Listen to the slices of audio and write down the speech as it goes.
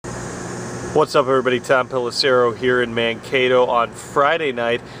What's up, everybody? Tom Pelissero here in Mankato on Friday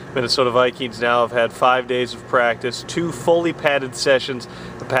night. Minnesota Vikings now have had 5 days of practice, 2 fully padded sessions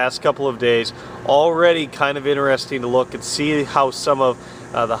the past couple of days. Already kind of interesting to look and see how some of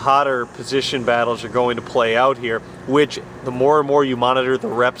the hotter position battles are going to play out here, which the more and more you monitor the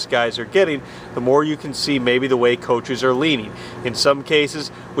reps guys are getting, the more you can see maybe the way coaches are leaning. In some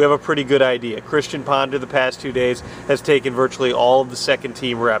cases, we have a pretty good idea. Christian Ponder the past 2 days has taken virtually all of the second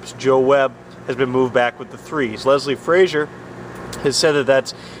team reps. Joe Webb has been moved back with the threes. Leslie Frazier has said that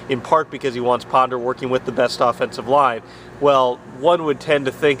that's in part because he wants Ponder working with the best offensive line. Well, one would tend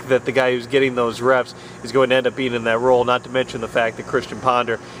to think that the guy who's getting those reps is going to end up being in that role, not to mention the fact that Christian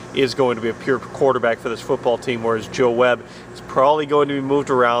Ponder is going to be a pure quarterback for this football team, whereas Joe Webb is probably going to be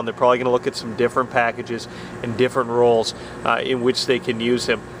moved around. They're probably going to look at some different packages and different roles in which they can use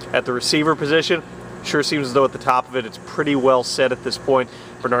him. At the receiver position, sure seems as though at the top of it, it's pretty well set at this point.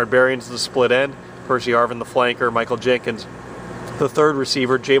 Bernard Berrien's the split end, Percy Harvin the flanker, Michael Jenkins the third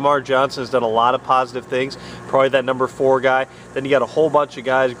receiver. Jamarca Johnson has done a lot of positive things, probably that number 4 guy. Then you got a whole bunch of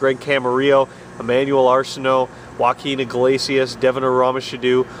guys, Greg Camarillo, Emmanuel Arsenault, Joaquin Iglesias, Devin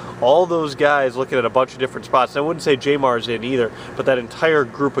Aramashadu, all those guys looking at a bunch of different spots. And I wouldn't say Jamar's in either, but that entire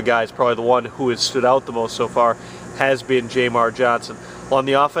group of guys, probably the one who has stood out the most so far has been Jamarca Johnson. On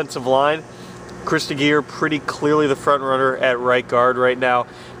the offensive line, Chris DeGear pretty clearly the front runner at right guard right now.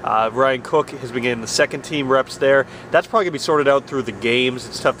 Ryan Cook has been getting the second team reps there. That's probably going to be sorted out through the games.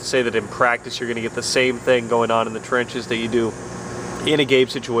 It's tough to say that in practice you're going to get the same thing going on in the trenches that you do in a game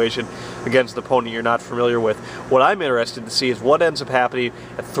situation against an opponent you're not familiar with. What I'm interested to see is what ends up happening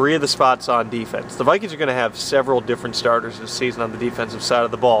at 3 of the spots on defense. The Vikings are going to have several different starters this season on the defensive side of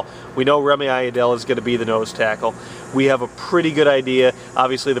the ball. We know Remy Ayodele is going to be the nose tackle. We have a pretty good idea,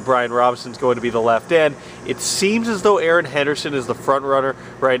 obviously, that Brian Robinson's going to be the left end. It seems as though Erin Henderson is the front runner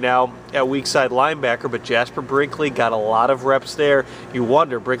right now at weak side linebacker, but Jasper Brinkley got a lot of reps there. You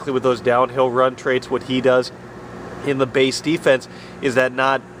wonder, Brinkley with those downhill run traits, what he does in the base defense, is that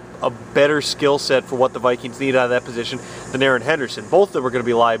not a better skill set for what the Vikings need out of that position than Erin Henderson? Both of them are going to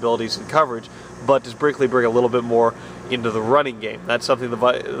be liabilities in coverage, but does Brinkley bring a little bit more into the running game? That's something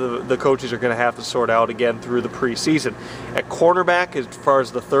the coaches are going to have to sort out again through the preseason. At cornerback, as far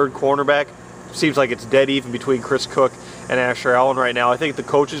as the third cornerback, seems like it's dead even between Chris Cook and Asher Allen right now. I think the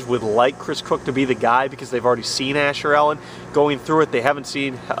coaches would like Chris Cook to be the guy because they've already seen Asher Allen going through it. They haven't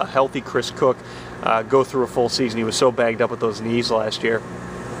seen a healthy Chris Cook go through a full season. He was so banged up with those knees last year.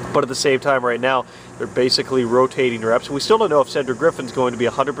 But at the same time right now, they're basically rotating reps. We still don't know if Cedric Griffin's going to be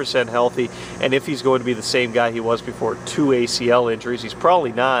 100% healthy and if he's going to be the same guy he was before 2 ACL injuries. He's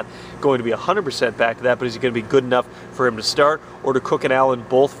probably not going to be 100% back to that, but is he going to be good enough for him to start, or do Cook and Allen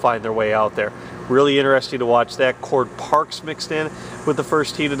both find their way out there? Really interesting to watch that. Cord Parks mixed in with the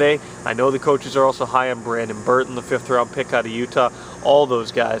first team today. I know the coaches are also high on Brandon Burton, the 5th-round pick out of Utah. All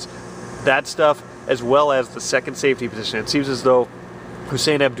those guys. That stuff, as well as the second safety position. It seems as though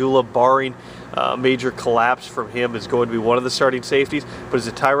Hussein Abdullah, barring major collapse from him, is going to be one of the starting safeties. But is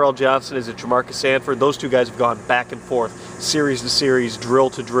it Tyrell Johnson? Is it Jamarca Sanford? Those two guys have gone back and forth, series to series, drill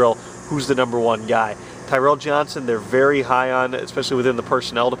to drill. Who's the number 1 guy? Tyrell Johnson, they're very high on, especially within the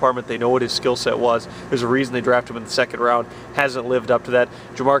personnel department. They know what his skill set was. There's a reason they drafted him in the 2nd round. Hasn't lived up to that.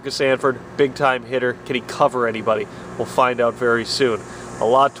 Jamarca Sanford, big-time hitter. Can he cover anybody? We'll find out very soon. A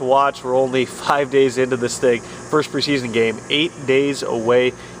lot to watch. We're only 5 days into this thing. First preseason game, 8 days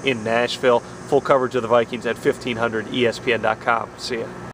away in Nashville. Full coverage of the Vikings at 1500ESPN.com. See ya.